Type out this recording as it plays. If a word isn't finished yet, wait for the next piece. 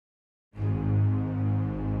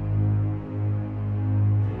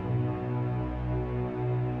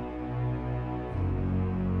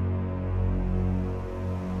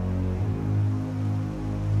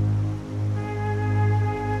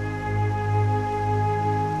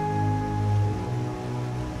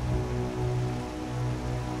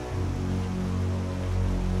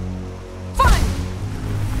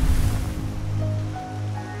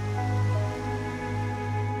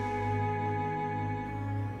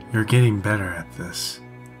You're getting better at this.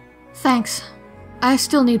 Thanks. I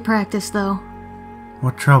still need practice, though.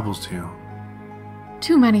 What troubles you?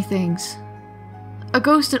 Too many things. A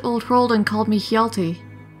ghost at Old Hroldan called me Hjalti.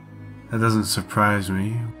 That doesn't surprise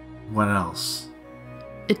me. What else?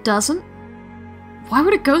 It doesn't? Why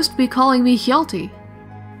would a ghost be calling me Hjalti?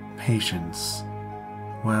 Patience.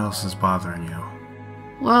 What else is bothering you?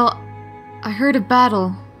 Well, I heard a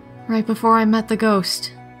battle right before I met the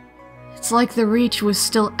ghost. It's like the Reach was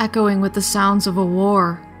still echoing with the sounds of a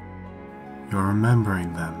war. You're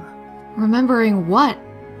remembering them. Remembering what?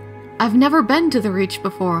 I've never been to the Reach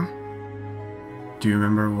before. Do you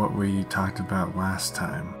remember what we talked about last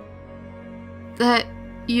time? That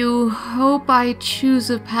you hope I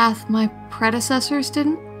choose a path my predecessors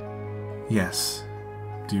didn't? Yes.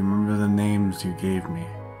 Do you remember the names you gave me?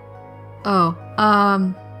 Oh,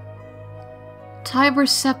 Tiber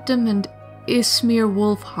Septim and Ysmir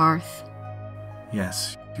Wolfhearth.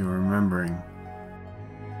 Yes, you're remembering.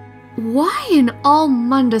 Why in all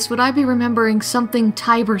Mundus would I be remembering something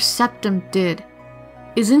Tiber Septim did?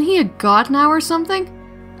 Isn't he a god now or something?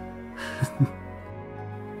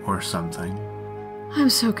 Or something. I'm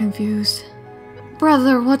so confused.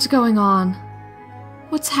 Brother, what's going on?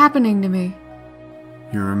 What's happening to me?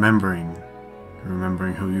 You're remembering. You're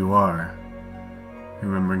remembering who you are.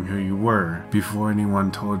 You're remembering who you were before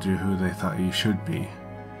anyone told you who they thought you should be.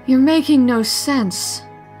 You're making no sense.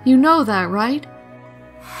 You know that, right?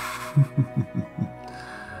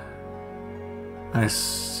 I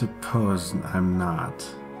suppose I'm not.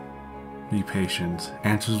 Be patient.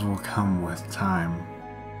 Answers will come with time.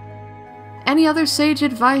 Any other sage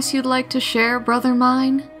advice you'd like to share, brother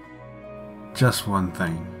mine? Just one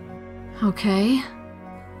thing. Okay.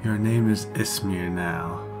 Your name is Ysmir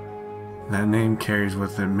now. That name carries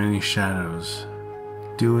with it many shadows.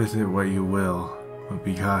 Do with it what you will, but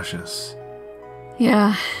be cautious.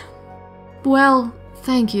 Yeah. Well,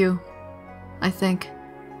 thank you. I think.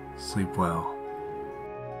 Sleep well.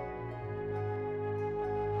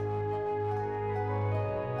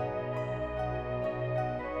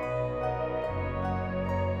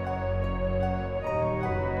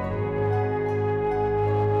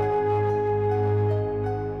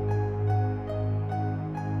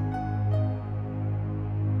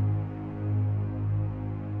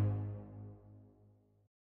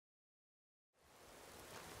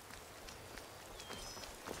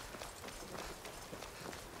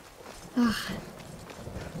 Ugh.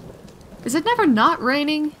 Is it never not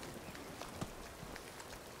raining?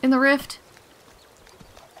 In the rift?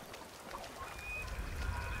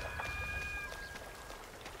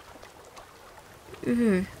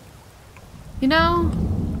 Ugh. You know,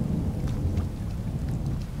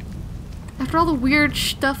 after all the weird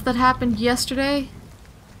stuff that happened yesterday,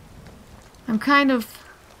 I'm kind of...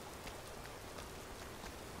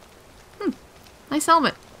 Nice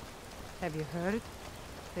helmet. Have you heard?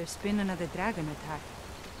 There's been another dragon attack.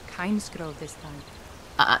 Kynesgrove this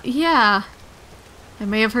time. Yeah. I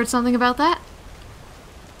may have heard something about that.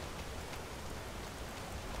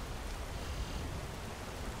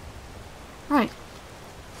 Right.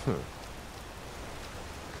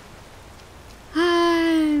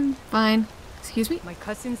 I'm fine. Excuse me? My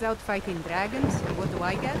cousin's out fighting dragons, and what do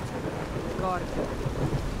I get? God.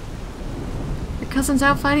 Your cousin's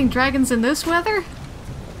out fighting dragons in this weather?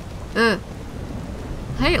 Ugh.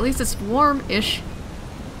 Hey, at least it's warm-ish.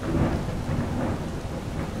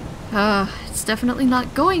 It's definitely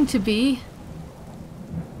not going to be.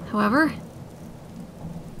 However...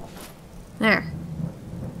 There.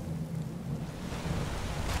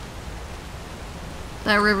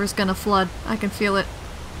 That river's gonna flood. I can feel it.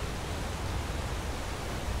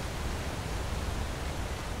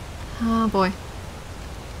 Oh boy.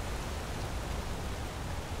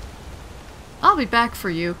 I'll be back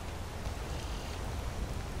for you.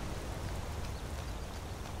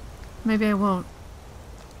 Maybe I won't.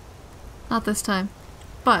 Not this time.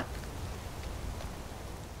 But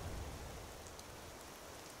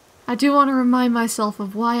I do want to remind myself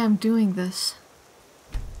of why I'm doing this.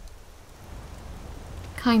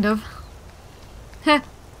 Kind of. Heh.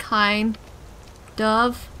 Kind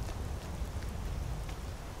of.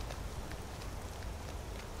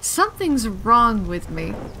 Something's wrong with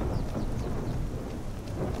me.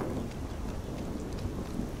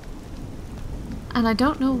 And I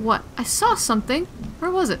don't know what. I saw something.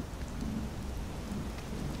 Where was it?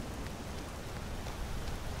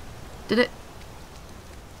 Did it?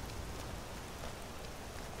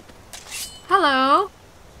 Hello?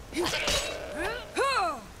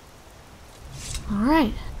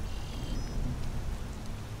 Alright.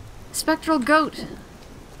 Spectral goat.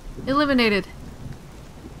 Eliminated.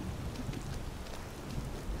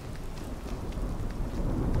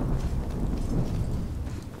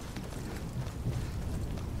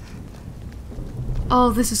 Oh,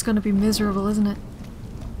 this is gonna be miserable, isn't it?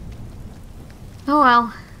 Oh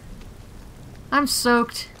well. I'm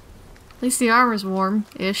soaked. At least the armor's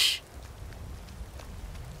warm-ish.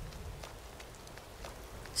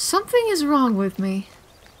 Something is wrong with me.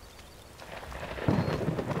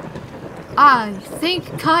 I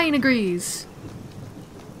think Kine agrees.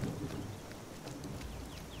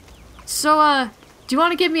 So, do you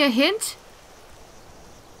want to give me a hint?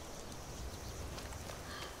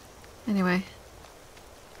 Anyway.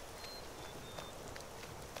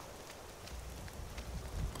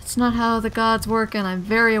 That's not how the gods work, and I'm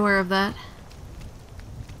very aware of that.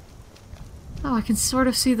 Oh, I can sort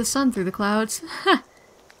of see the sun through the clouds.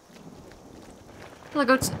 Hello,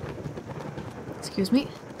 goats. Excuse me.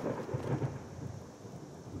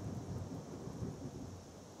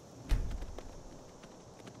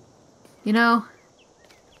 You know,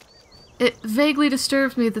 it vaguely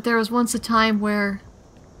disturbs me that there was once a time where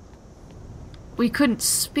we couldn't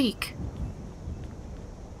speak.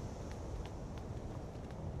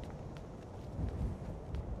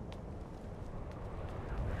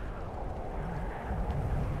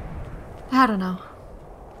 I don't know.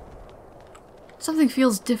 Something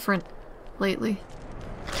feels different lately.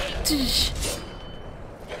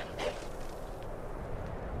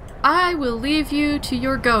 I will leave you to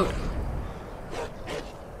your goat.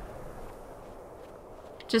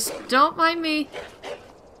 Just don't mind me.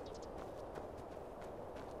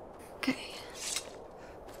 Okay.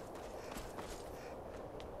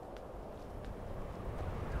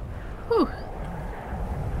 Whew.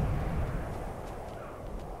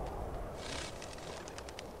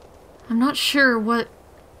 I'm not sure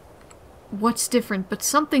what's different, but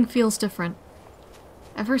something feels different.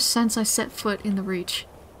 Ever since I set foot in the Reach.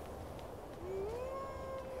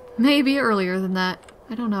 Maybe earlier than that.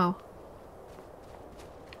 I don't know.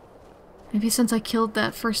 Maybe since I killed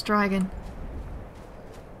that first dragon.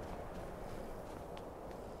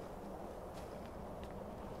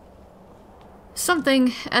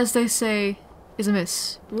 Something, as they say, is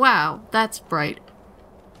amiss. Wow, that's bright.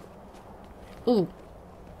 Ooh.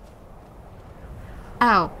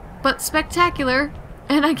 Ow. But spectacular,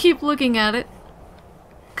 and I keep looking at it.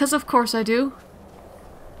 'Cause of course I do.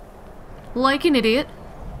 Like an idiot.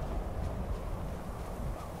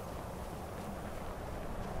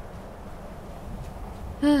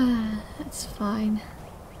 That's fine.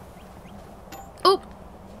 Oh!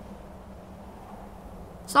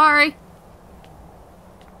 Sorry.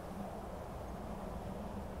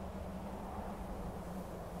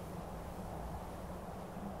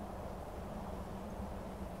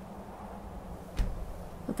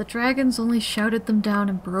 But the dragons only shouted them down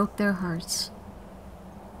and broke their hearts.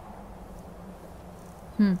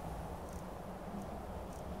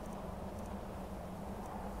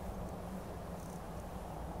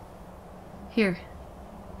 Here.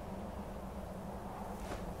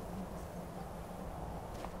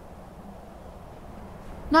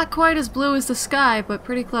 Not quite as blue as the sky, but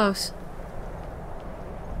pretty close.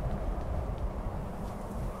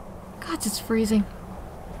 God, it's freezing.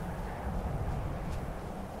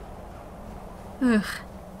 Ugh.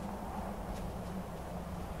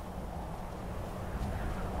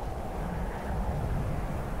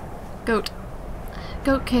 Goat.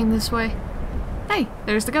 Goat came this way. Hey,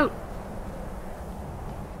 there's the goat.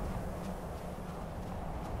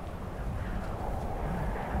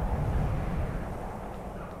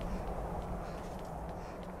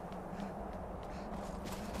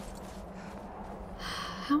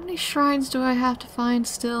 How many shrines do I have to find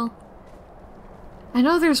still? I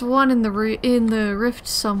know there's one in the rift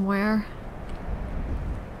somewhere.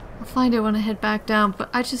 I'll find it when I head back down, but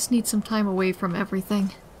I just need some time away from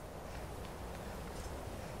everything.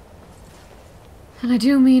 And I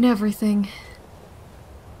do mean everything.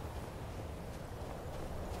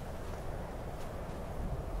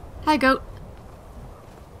 Hi, goat.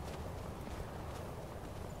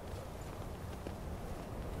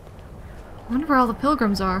 I wonder where all the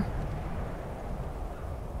pilgrims are.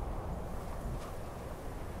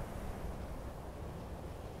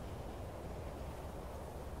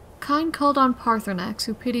 Kine called on Parthenax,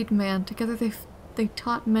 who pitied man. Together they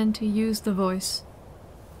taught men to use the voice.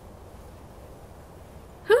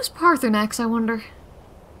 Who's Parthenax, I wonder?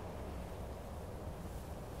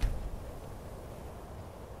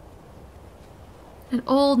 An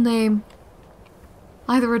old name.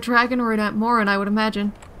 Either a dragon or an Atmoran, I would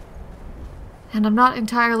imagine. And I'm not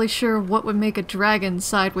entirely sure what would make a dragon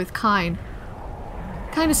side with Kine.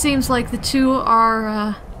 Kinda seems like the two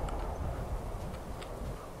are,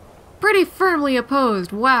 pretty firmly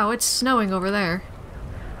opposed. Wow, it's snowing over there.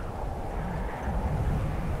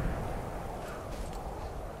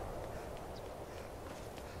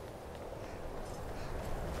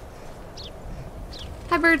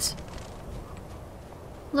 Hi, birds.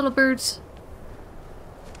 Little birds.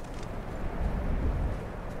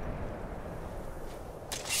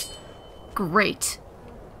 Great.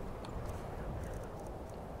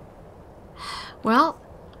 Well,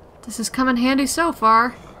 this has come in handy so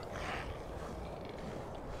far.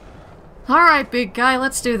 Alright, big guy,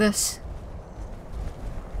 let's do this.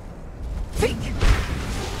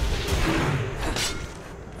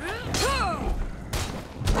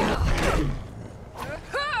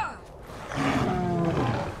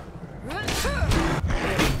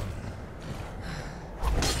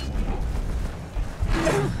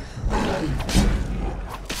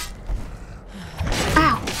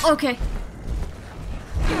 Ow! Okay.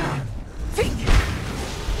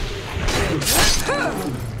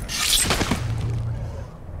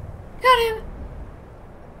 Got him!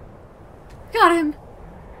 Got him!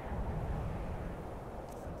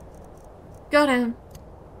 Got him.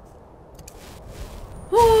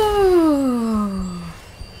 Ooh.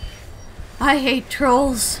 I hate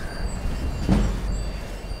trolls.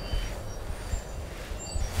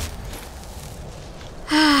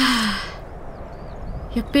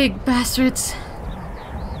 You big bastards.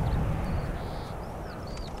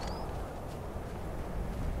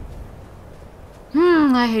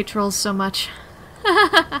 I hate trolls so much.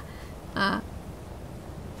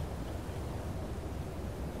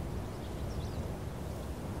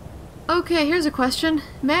 Okay, here's a question.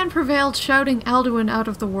 Man prevailed shouting Alduin out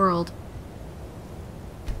of the world.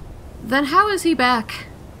 Then how is he back?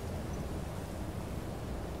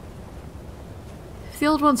 If the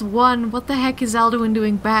old ones won, what the heck is Alduin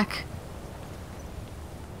doing back?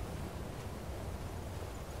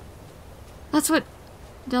 That's what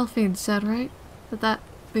Delphine said, right? That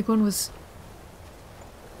big one was...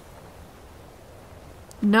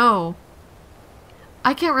 No.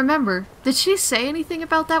 I can't remember. Did she say anything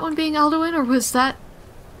about that one being Alduin, or was that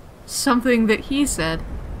something that he said?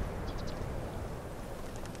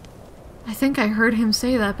 I think I heard him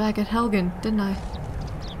say that back at Helgen, didn't I?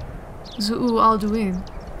 Zu'u Alduin.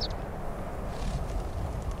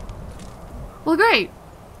 Well, great!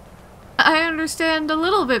 I understand a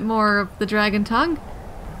little bit more of the dragon tongue.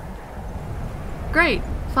 Great.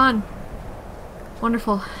 Fun.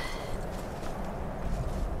 Wonderful.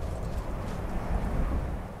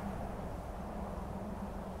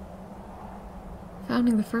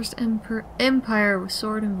 Founding the first empire with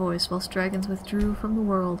sword and voice whilst dragons withdrew from the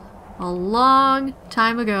world. A long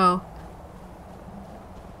time ago.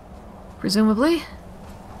 Presumably.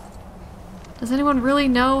 Does anyone really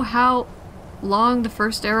know how long the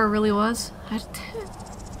first era really was? I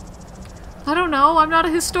don't know, I'm not a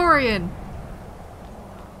historian.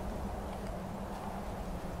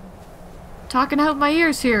 Talking out my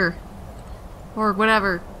ears here. Or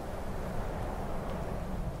whatever.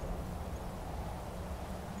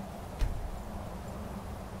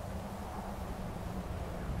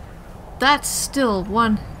 That's still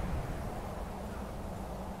one.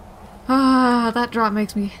 That drop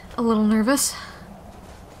makes me a little nervous.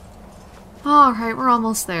 Alright, we're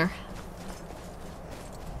almost there.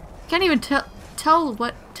 Can't even tell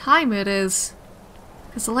what time it is,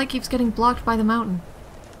 because the light keeps getting blocked by the mountain.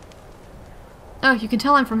 Oh, you can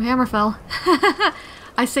tell I'm from Hammerfell.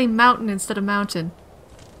 I say mountain instead of mountain.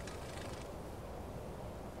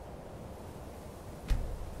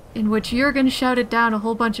 In which Jurgen shouted down a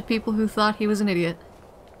whole bunch of people who thought he was an idiot.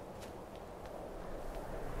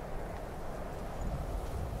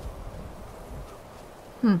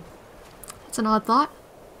 That's an odd thought.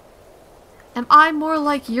 Am I more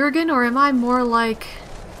like Jurgen, or am I more like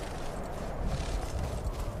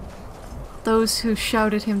those who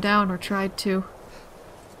shouted him down or tried to?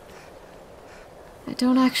 I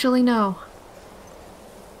don't actually know.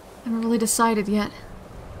 I haven't really decided yet.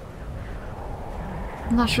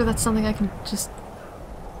 I'm not sure that's something I can just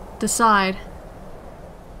decide.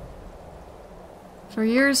 For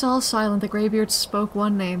years all silent, the Greybeards spoke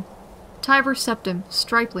one name. Tiber Septim,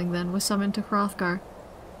 Stripling then, was summoned to Hrothgar.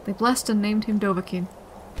 They blessed and named him Dovahkiin.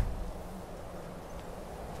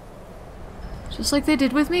 Just like they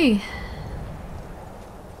did with me.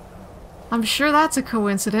 I'm sure that's a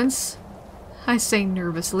coincidence, I say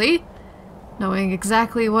nervously, knowing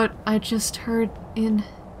exactly what I just heard in...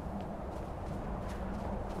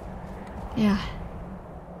 Yeah.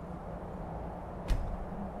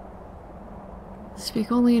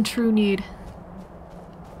 Speak only in true need.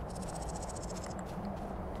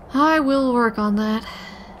 I will work on that.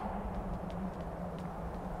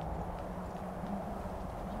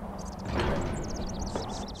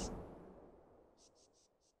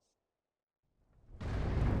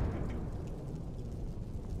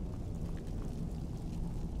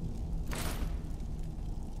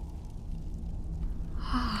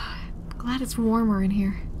 Glad it's warmer in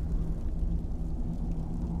here.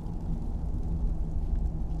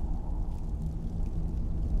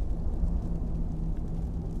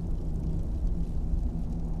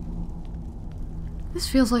 This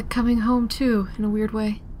feels like coming home too, in a weird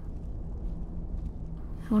way.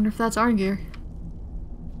 I wonder if that's Arngeir.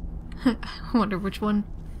 I wonder which one.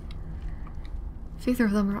 If either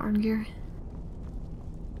of them are Arngeir.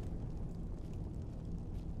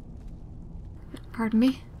 Pardon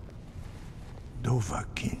me?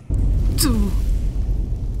 Dovahkiin.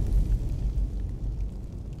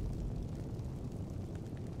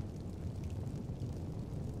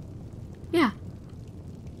 Yeah.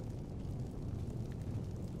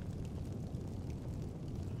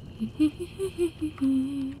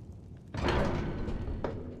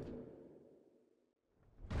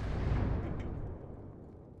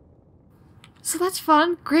 So that's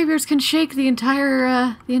fun. Graveyards can shake the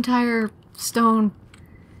entire stone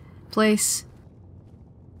place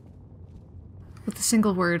with a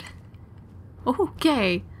single word.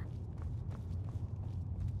 Okay.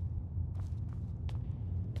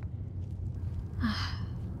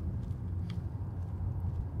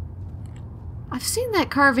 I've seen that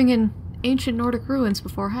carving in ancient Nordic ruins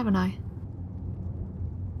before, haven't I?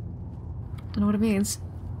 Don't know what it means.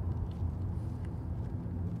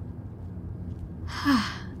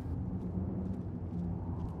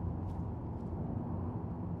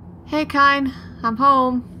 Hey, Kine. I'm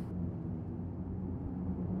home.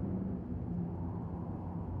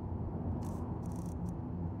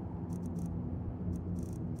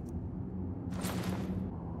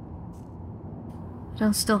 I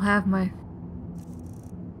don't still have my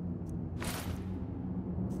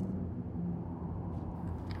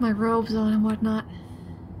robes on and whatnot.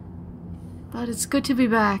 But it's good to be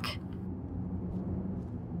back.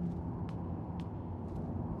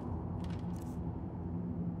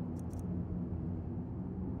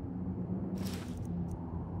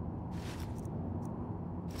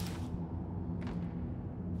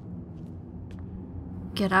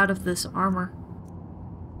 Get out of this armor.